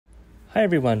Hi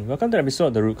everyone, welcome to an episode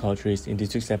of the Root Culturist. In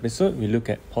this week's episode, we look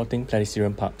at potting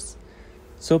Platycerium pups.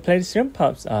 So Platycerium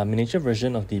pups are a miniature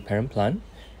version of the parent plant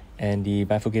and the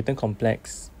bifurcatum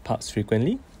complex pups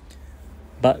frequently.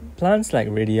 But plants like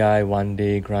Radii,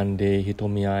 Wande, Grande,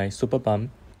 Hitomii, Superbum,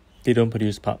 they don't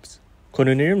produce pups.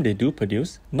 Conurnarium they do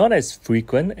produce, not as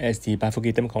frequent as the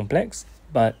bifurcatum complex,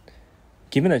 but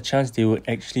given a chance they would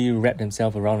actually wrap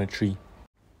themselves around a tree.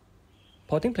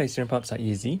 Potting Platycerium pups are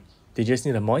easy. They just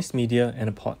need a moist media and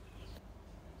a pot.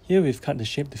 Here we've cut the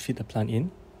shape to fit the plant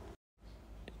in.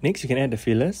 Next you can add the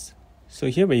fillers. So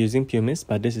here we're using pumice,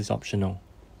 but this is optional.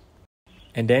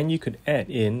 And then you could add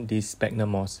in this sphagnum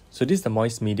moss. So this is the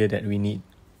moist media that we need.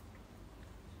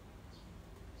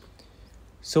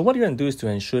 So what you want to do is to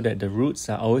ensure that the roots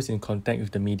are always in contact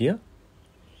with the media.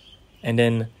 And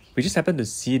then we just happened to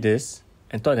see this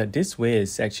and thought that this way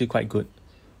is actually quite good,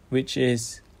 which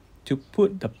is to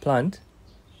put the plant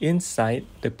inside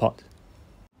the pot.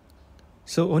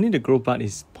 So only the growth bud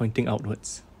is pointing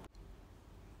outwards.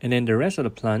 And then the rest of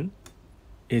the plant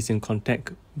is in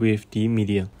contact with the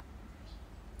media.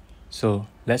 So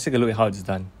let's take a look at how it's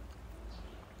done.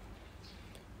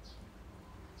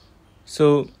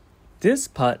 So this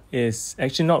part is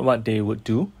actually not what they would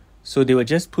do. So they would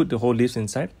just put the whole leaves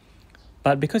inside.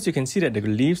 But because you can see that the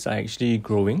leaves are actually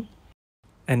growing,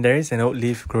 and there is an old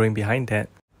leaf growing behind that,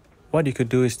 what you could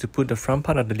do is to put the front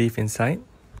part of the leaf inside.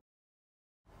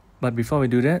 But before we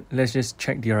do that, let's just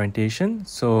check the orientation.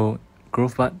 So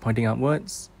growth bud pointing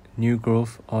upwards, new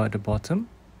growth all at the bottom.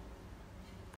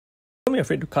 Don't be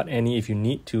afraid to cut any if you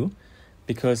need to,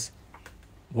 because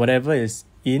whatever is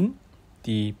in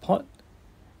the pot,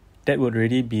 that would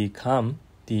already become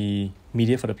the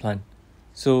media for the plant.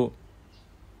 So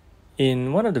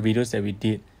in one of the videos that we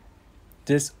did,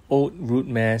 this old root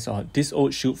mass or this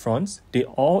old shoot fronds, they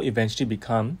all eventually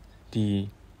become the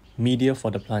media for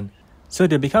the plant. So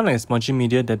they become like a spongy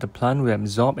media that the plant will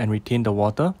absorb and retain the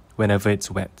water whenever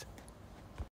it's wet.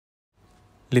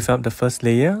 Lift up the first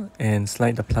layer and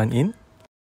slide the plant in.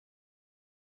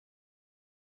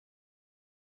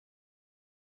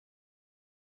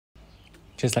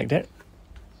 Just like that.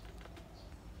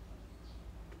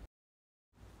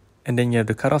 And then you have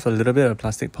to cut off a little bit of the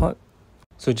plastic pot.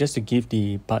 So just to give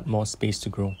the bud more space to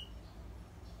grow.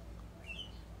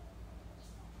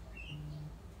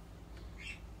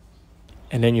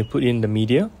 And then you put in the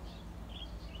media.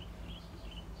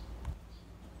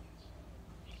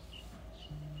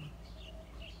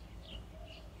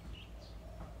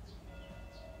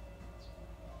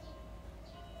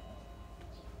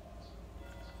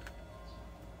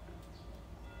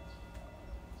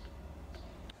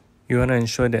 You want to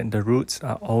ensure that the roots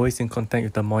are always in contact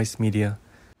with the moist media.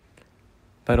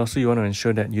 But also you want to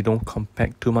ensure that you don't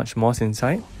compact too much moss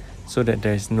inside so that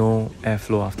there is no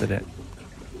airflow after that.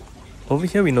 Over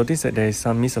here we notice that there is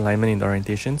some misalignment in the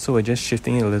orientation, so we're just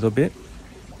shifting it a little bit,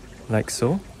 like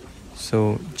so.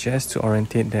 So just to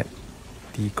orientate that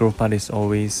the growth part is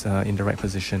always in the right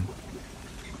position.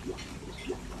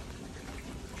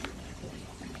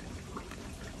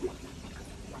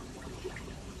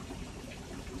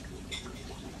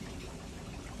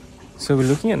 So we're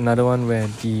looking at another one where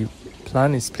the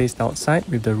plant is placed outside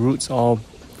with the roots all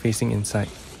facing inside.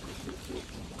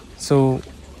 So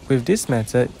with this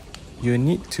method, you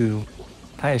need to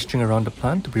tie a string around the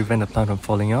plant to prevent the plant from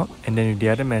falling out, and then with the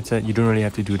other method, you don't really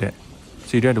have to do that.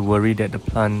 So you don't have to worry that the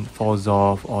plant falls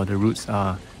off or the roots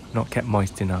are not kept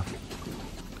moist enough.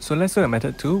 So let's look at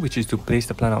method 2, which is to place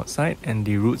the plant outside and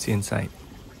the roots inside.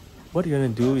 What you're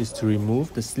going to do is to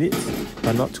remove the slits,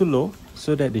 but not too low,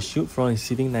 so that the shoot frond is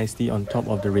sitting nicely on top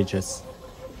of the ridges.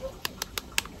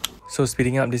 So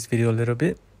speeding up this video a little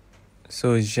bit,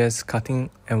 so it's just cutting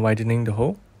and widening the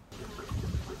hole.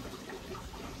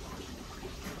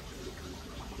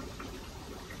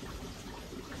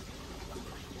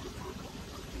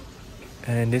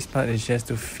 And this part is just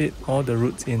to fit all the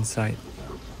roots inside.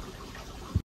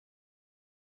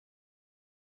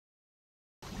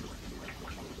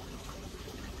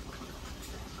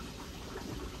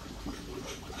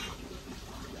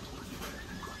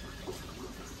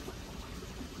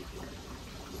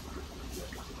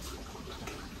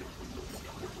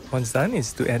 Once done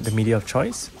is to add the media of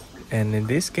choice, and in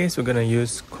this case we're going to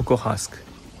use cocoa husk.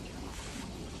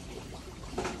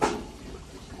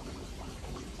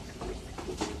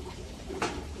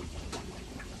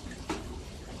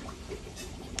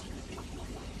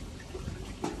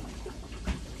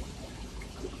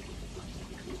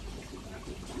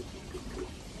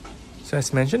 So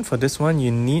as mentioned, for this one you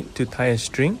need to tie a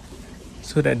string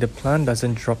so that the plant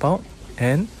doesn't drop out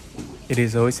and it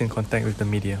is always in contact with the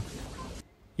media.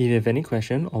 If you have any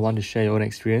question or want to share your own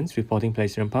experience reporting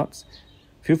Platycerium pups,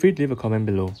 feel free to leave a comment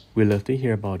below. We'd love to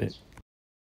hear about it.